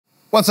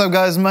What's up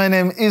guys, my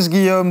name is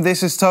Guillaume,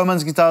 this is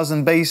Thomann's Guitars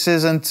and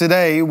Basses, and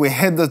today we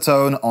hit the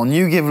tone on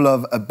You Give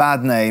Love a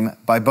Bad Name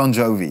by Bon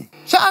Jovi.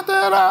 Shout to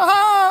the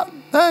heart,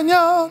 and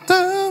you're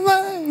too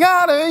late,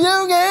 gotta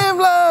you give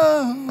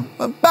love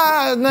a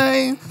bad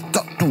name.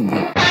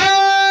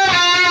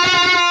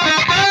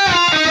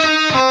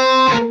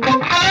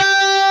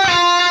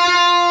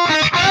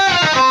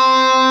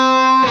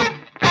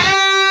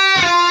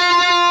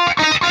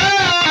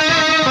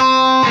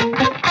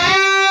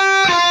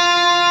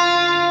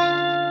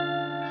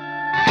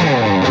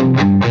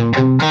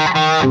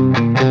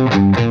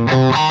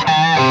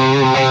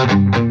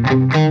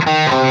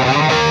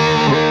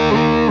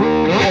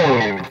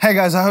 Hey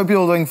guys, I hope you're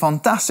all doing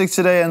fantastic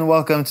today and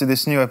welcome to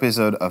this new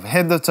episode of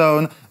Hit the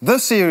Tone, the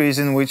series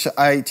in which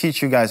I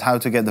teach you guys how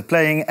to get the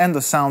playing and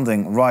the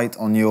sounding right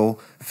on your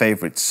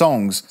favorite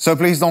songs. So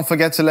please don't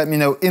forget to let me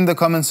know in the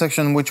comment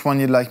section which one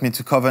you'd like me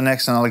to cover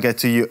next and I'll get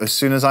to you as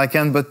soon as I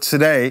can. But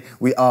today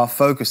we are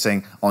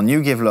focusing on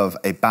You Give Love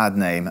a Bad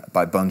Name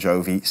by Bon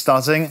Jovi,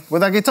 starting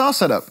with our guitar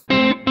setup.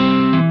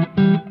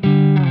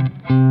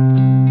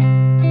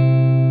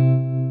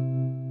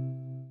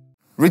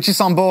 Richie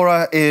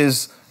Sambora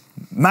is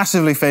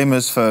massively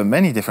famous for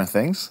many different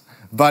things,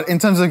 but in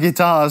terms of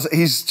guitars,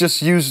 he's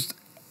just used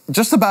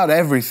just about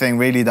everything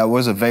really that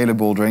was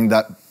available during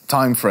that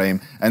time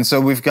frame. And so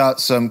we've got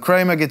some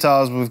Kramer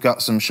guitars, we've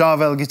got some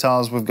Charvel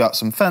guitars, we've got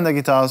some Fender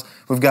guitars,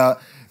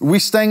 we're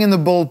staying in the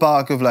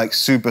ballpark of like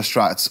super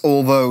strats,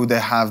 although there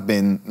have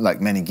been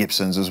like many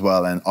Gibsons as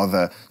well and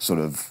other sort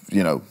of,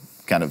 you know,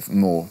 kind of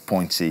more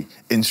pointy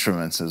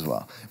instruments as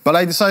well. But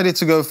I decided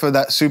to go for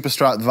that super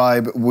strat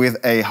vibe with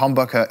a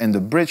humbucker in the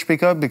bridge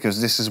pickup because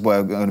this is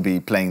where we're going to be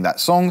playing that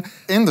song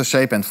in the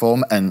shape and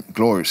form and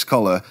glorious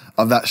color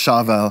of that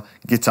Charvel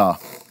guitar.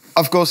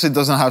 Of course, it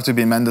doesn't have to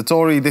be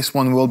mandatory. This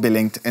one will be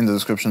linked in the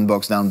description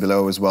box down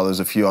below, as well as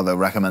a few other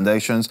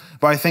recommendations.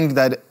 But I think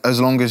that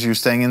as long as you're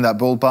staying in that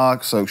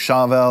ballpark, so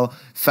Charvel,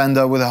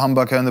 Fender with a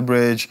humbucker in the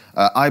bridge,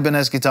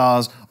 Ibanez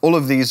guitars, all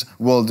of these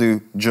will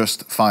do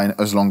just fine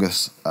as long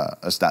as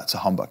that's a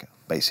humbucker,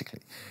 basically.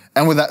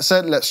 And with that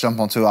said, let's jump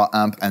onto our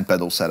amp and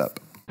pedal setup.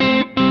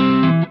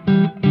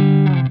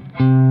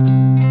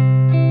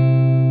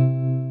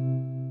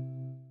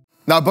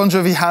 Now, Bon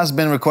Jovi has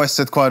been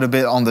requested quite a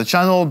bit on the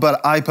channel, but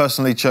I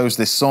personally chose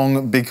this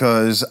song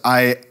because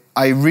I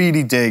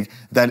really dig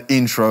that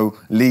intro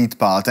lead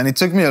part. And it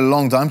took me a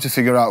long time to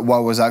figure out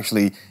what was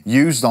actually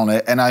used on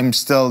it, and I'm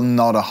still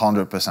not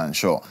 100%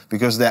 sure,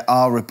 because there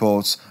are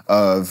reports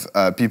of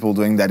people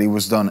doing that it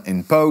was done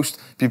in post,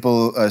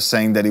 people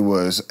saying that it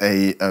was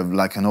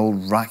like an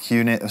old rack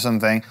unit or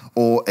something,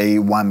 or a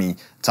whammy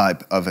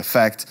type of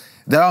effect.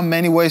 There are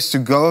many ways to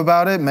go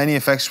about it. Many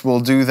effects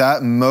will do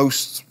that.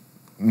 Mostly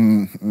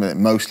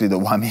the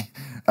whammy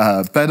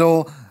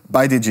pedal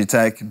by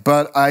Digitech,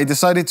 but I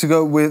decided to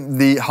go with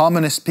the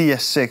Harmonist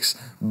PS6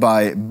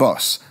 by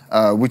Boss,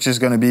 which is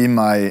going to be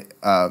my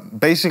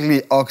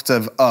basically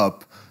octave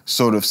up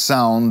sort of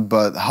sound,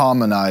 but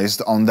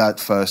harmonized on that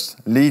first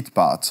lead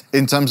part.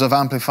 In terms of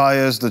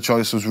amplifiers, the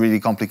choice was really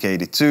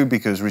complicated too,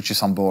 because Richie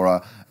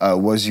Sambora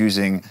was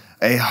using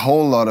a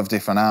whole lot of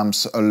different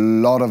amps, a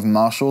lot of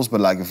Marshalls, but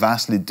like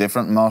vastly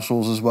different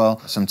Marshalls as well.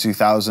 Some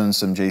 2000s,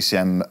 some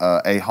JCM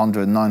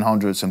 800,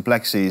 900, some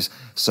Plexis,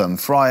 some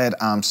Fryhead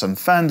amps, some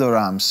Fender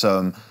amps,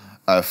 some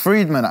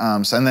Friedman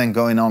amps, and then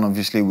going on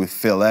obviously with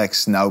Phil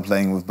X, now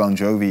playing with Bon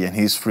Jovi and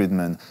his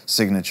Friedman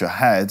signature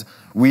head.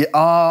 We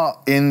are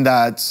in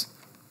that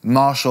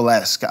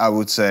Marshall-esque, I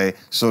would say,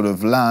 sort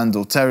of land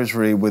or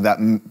territory with that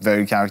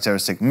very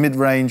characteristic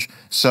mid-range.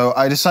 So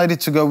I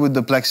decided to go with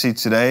the Plexi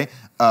today,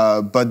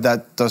 but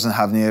that doesn't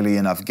have nearly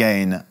enough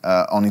gain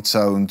on its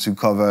own to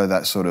cover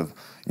that sort of,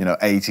 you know,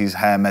 80s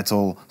hair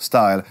metal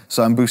style.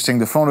 So I'm boosting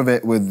the front of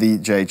it with the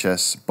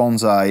JHS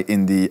Bonsai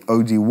in the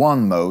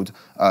OD1 mode.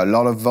 A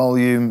lot of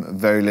volume,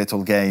 very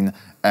little gain,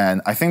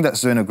 and I think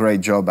that's doing a great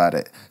job at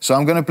it. So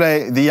I'm gonna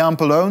play the amp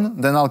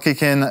alone, then I'll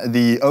kick in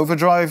the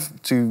overdrive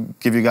to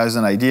give you guys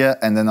an idea,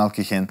 and then I'll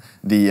kick in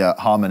the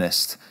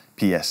Harmonist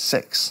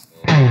PS6.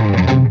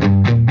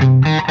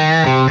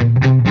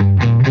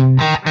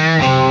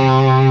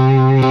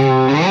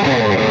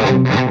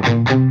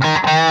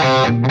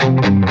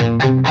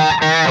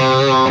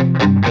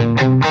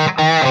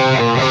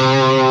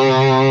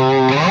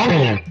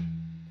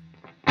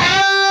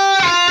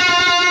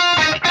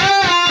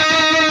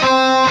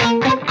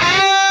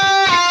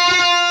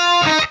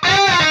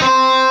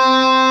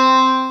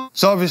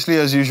 So obviously,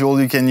 as usual,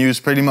 you can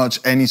use pretty much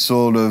any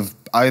sort of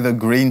either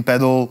green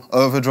pedal,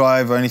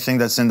 overdrive, or anything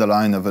that's in the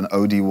line of an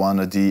OD1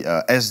 or the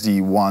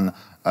SD1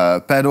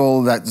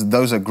 pedal.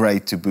 Those are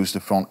great to boost the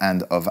front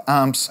end of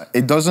amps.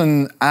 It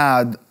doesn't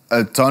add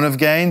a ton of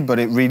gain, but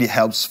it really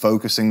helps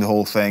focusing the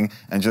whole thing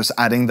and just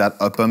adding that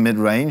upper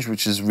mid-range,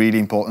 which is really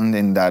important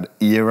in that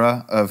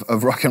era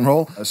of rock and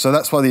roll. So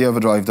that's what the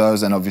overdrive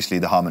does, and obviously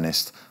the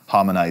Harmonist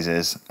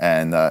harmonizes,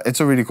 and it's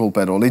a really cool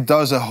pedal. It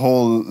does a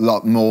whole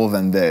lot more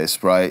than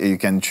this, right? You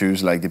can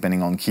choose, like,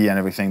 depending on key and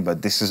everything,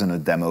 but this isn't a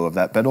demo of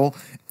that pedal.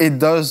 It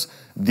does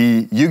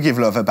the You Give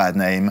Love a Bad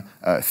Name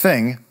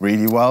thing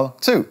really well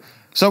too.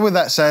 So with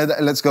that said,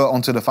 let's go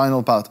on to the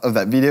final part of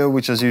that video,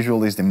 which as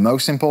usual is the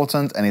most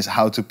important and is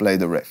how to play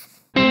the riff.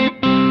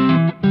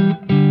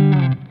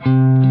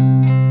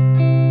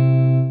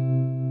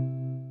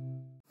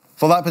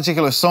 For that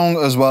particular song,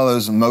 as well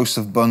as most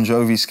of Bon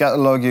Jovi's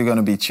catalogue, you're going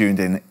to be tuned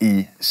in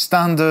E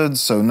standard,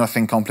 so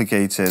nothing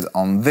complicated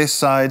on this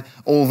side.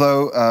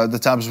 Although the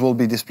tabs will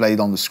be displayed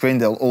on the screen,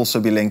 they'll also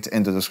be linked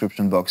in the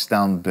description box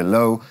down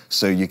below,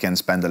 so you can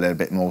spend a little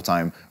bit more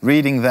time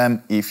reading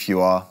them if you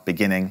are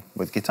beginning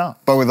with guitar.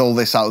 But with all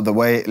this out of the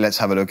way, let's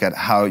have a look at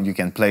how you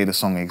can play the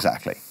song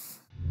exactly.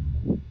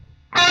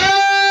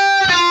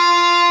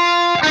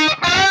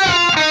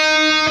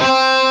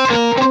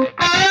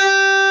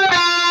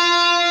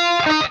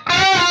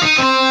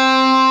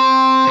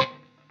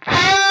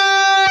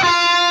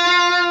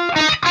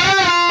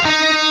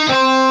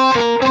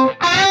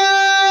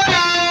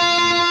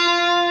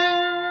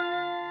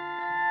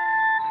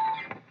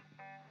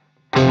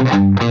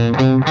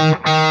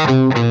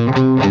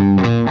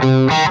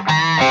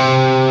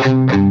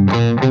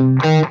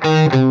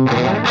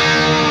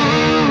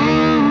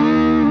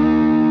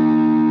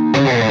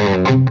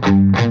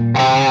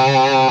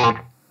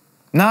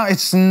 Now,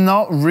 it's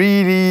not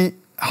really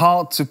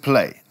hard to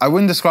play. I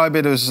wouldn't describe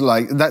it as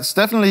like, that's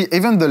definitely,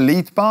 even the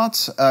lead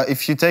part,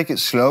 if you take it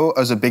slow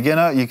as a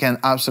beginner, you can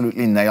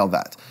absolutely nail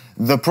that.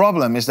 The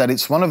problem is that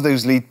it's one of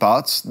those lead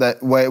parts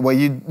that where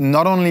you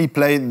not only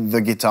play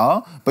the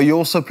guitar, but you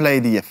also play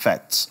the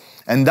effects.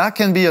 And that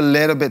can be a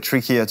little bit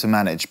trickier to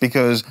manage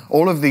because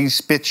all of these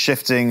pitch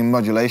shifting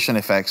modulation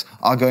effects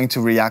are going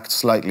to react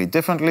slightly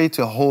differently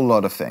to a whole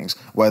lot of things,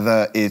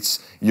 whether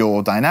it's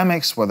your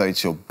dynamics, whether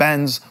it's your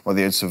bends,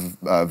 whether it's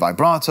a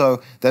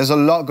vibrato. There's a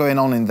lot going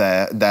on in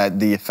there that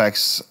the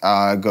effects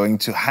are going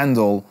to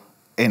handle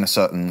in a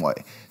certain way.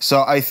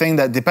 So I think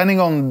that depending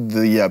on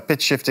the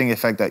pitch shifting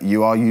effect that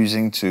you are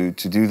using to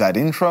do that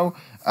intro,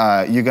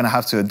 you're going to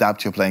have to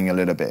adapt your playing a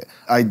little bit.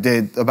 I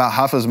did about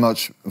half as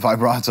much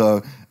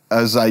vibrato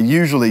as I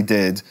usually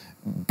did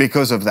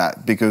because of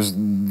that, because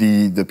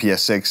the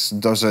PS6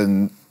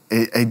 doesn't,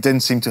 it didn't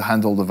seem to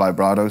handle the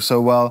vibrato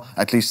so well,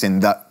 at least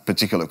in that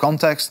particular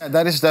context.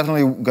 That is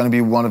definitely going to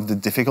be one of the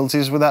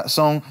difficulties with that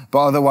song, but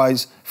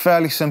otherwise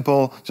fairly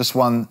simple, just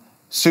one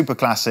super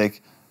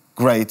classic,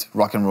 great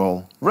rock and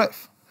roll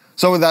riff.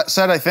 So with that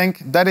said, I think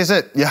that is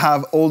it. You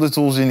have all the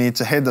tools you need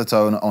to hit the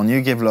tone on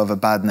You Give Love a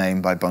Bad Name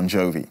by Bon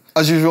Jovi.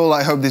 As usual,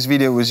 I hope this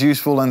video was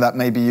useful and that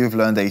maybe you've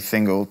learned a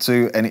thing or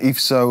two, and if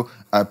so,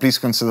 please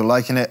consider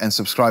liking it and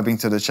subscribing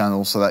to the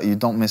channel so that you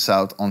don't miss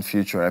out on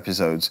future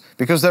episodes,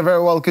 because there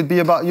very well could be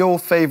about your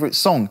favorite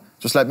song.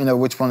 Just let me know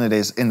which one it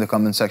is in the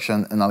comment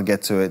section and I'll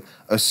get to it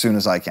as soon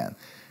as I can.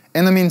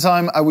 In the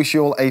meantime, I wish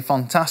you all a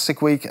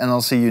fantastic week and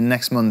I'll see you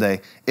next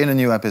Monday in a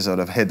new episode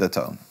of Hit the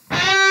Tone.